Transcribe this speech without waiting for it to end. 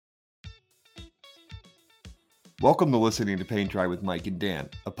Welcome to listening to Paint Dry with Mike and Dan,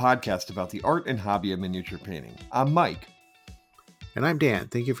 a podcast about the art and hobby of miniature painting. I'm Mike. And I'm Dan.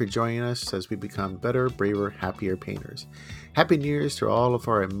 Thank you for joining us as we become better, braver, happier painters. Happy New Year's to all of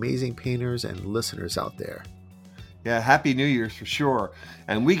our amazing painters and listeners out there. Yeah, Happy New Year's for sure.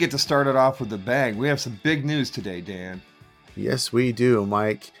 And we get to start it off with a bang. We have some big news today, Dan. Yes, we do,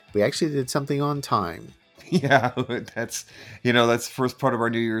 Mike. We actually did something on time. Yeah, that's the first part of our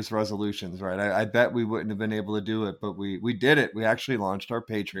New Year's resolutions, right? I bet we wouldn't have been able to do it, but we did it. We actually launched our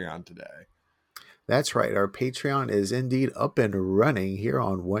Patreon today. That's right. Our Patreon is indeed up and running here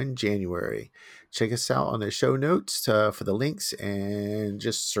on 1 January. Check us out on the show notes for the links and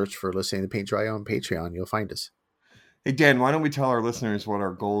just search for Listening to Paint Dry on Patreon. You'll find us. Hey, Dan, why don't we tell our listeners what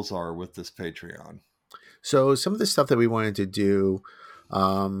our goals are with this Patreon? So some of the stuff that we wanted to do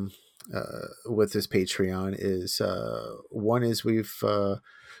with this Patreon is one is we've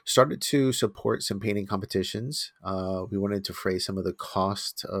started to support some painting competitions. We wanted to defray some of the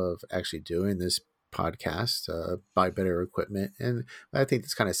cost of actually doing this podcast, buy better equipment, and I think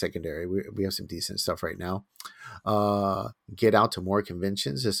that's kind of secondary. We have some decent stuff right now. Get out to more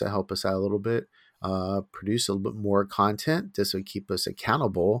conventions just to help us out a little bit. Produce a little bit more content. This would keep us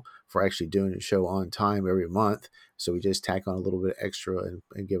accountable for actually doing a show on time every month. So we just tack on a little bit extra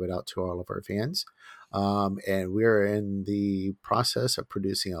and give it out to all of our fans. And we're in the process of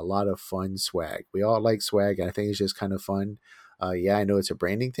producing a lot of fun swag. We all like swag, and I think it's just kind of fun. I know it's a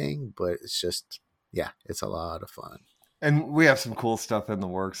branding thing, but it's just, it's a lot of fun. And we have some cool stuff in the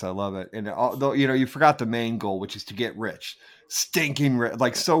works. I love it. And although, you forgot the main goal, which is to get rich, stinking rich,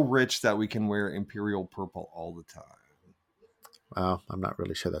 like so rich that we can wear Imperial purple all the time. Well, I'm not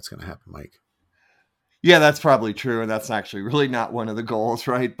really sure that's going to happen, Mike. Yeah, that's probably true. And that's actually really not one of the goals,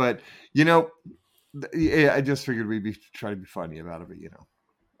 right? But, I just figured we'd try to be funny about it, but,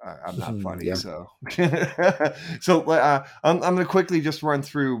 I'm not funny. Yeah. So I'm going to quickly just run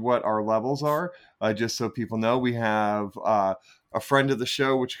through what our levels are, just so people know. We have a friend of the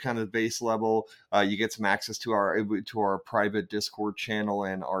show, which kind of base level. You get some access to our private Discord channel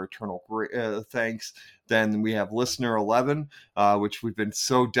and our eternal thanks. Then we have Listener 11, which we've been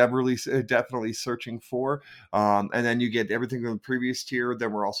so definitely searching for. And then you get everything from the previous tier.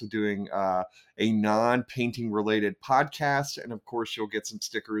 Then we're also doing a non-painting related podcast. And of course, you'll get some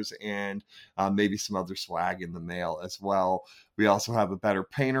stickers and maybe some other swag in the mail as well. We also have a better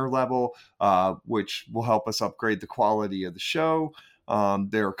painter level, which will help us upgrade the quality of the show.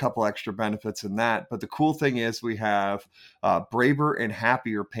 There are a couple extra benefits in that. But the cool thing is we have braver and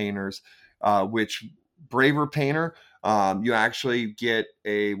happier painters, which braver painter, you actually get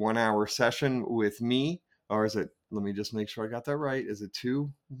a 1 hour session with me. Or is it, let me just make sure I got that right. Is it 2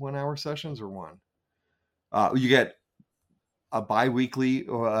 1 hour sessions or one? You get a bi-weekly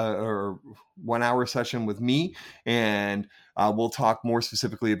or 1 hour session with me, and we'll talk more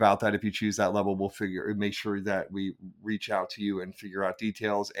specifically about that. If you choose that level, we'll make sure that we reach out to you and figure out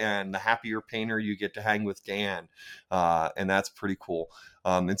details. And the happier painter, you get to hang with Dan, and that's pretty cool.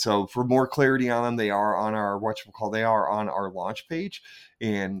 And so for more clarity on them, they are on our launch page,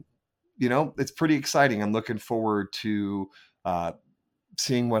 and it's pretty exciting. I'm looking forward to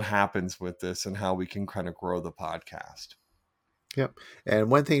seeing what happens with this and how we can kind of grow the podcast. Yep.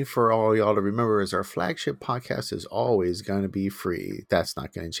 And one thing for all y'all to remember is our flagship podcast is always going to be free. That's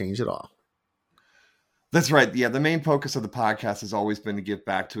not going to change at all. That's right. Yeah, the main focus of the podcast has always been to give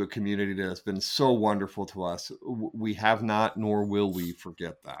back to a community that has been so wonderful to us. We have not, nor will we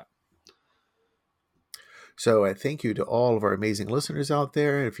forget that. So I thank you to all of our amazing listeners out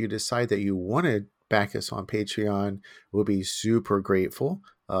there. If you decide that you want to back us on Patreon, we'll be super grateful.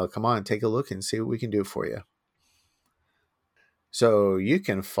 Come on, take a look and see what we can do for you. So you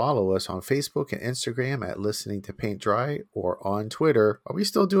can follow us on Facebook and Instagram at Listening to Paint Dry, or on Twitter. Are we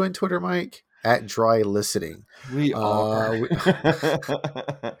still doing Twitter, Mike? At Dry Listening. We are.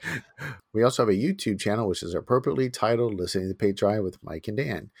 We also have a YouTube channel, which is appropriately titled Listening to Paint Dry with Mike and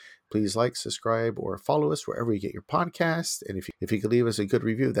Dan. Please like, subscribe, or follow us wherever you get your podcasts. And if you could leave us a good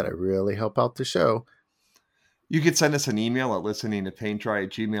review, that'd really help out the show. You could send us an email at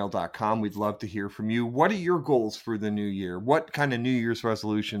listeningtopaintdry@gmail.com. We'd love to hear from you. What are your goals for the new year? What kind of New Year's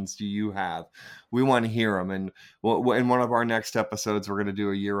resolutions do you have? We want to hear them. And in one of our next episodes, we're going to do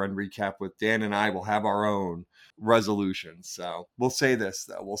a year-end recap with Dan, and I will have our own resolutions. So we'll say this,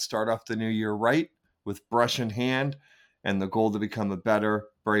 though. We'll start off the new year right with brush in hand and the goal to become a better,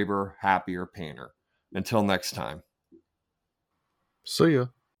 braver, happier painter. Until next time. See ya.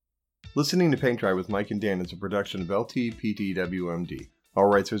 Listening to Paint Dry with Mike and Dan is a production of LTPTWMD. All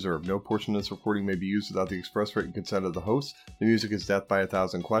rights reserved. No portion of this recording may be used without the express written consent of the host. The music is Death by a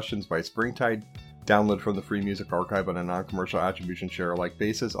Thousand Questions by Springtide. Download from the Free Music Archive on a non-commercial attribution share-alike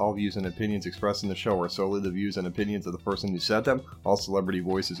basis. All views and opinions expressed in the show are solely the views and opinions of the person who said them. All celebrity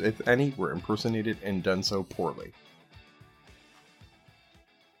voices, if any, were impersonated and done so poorly.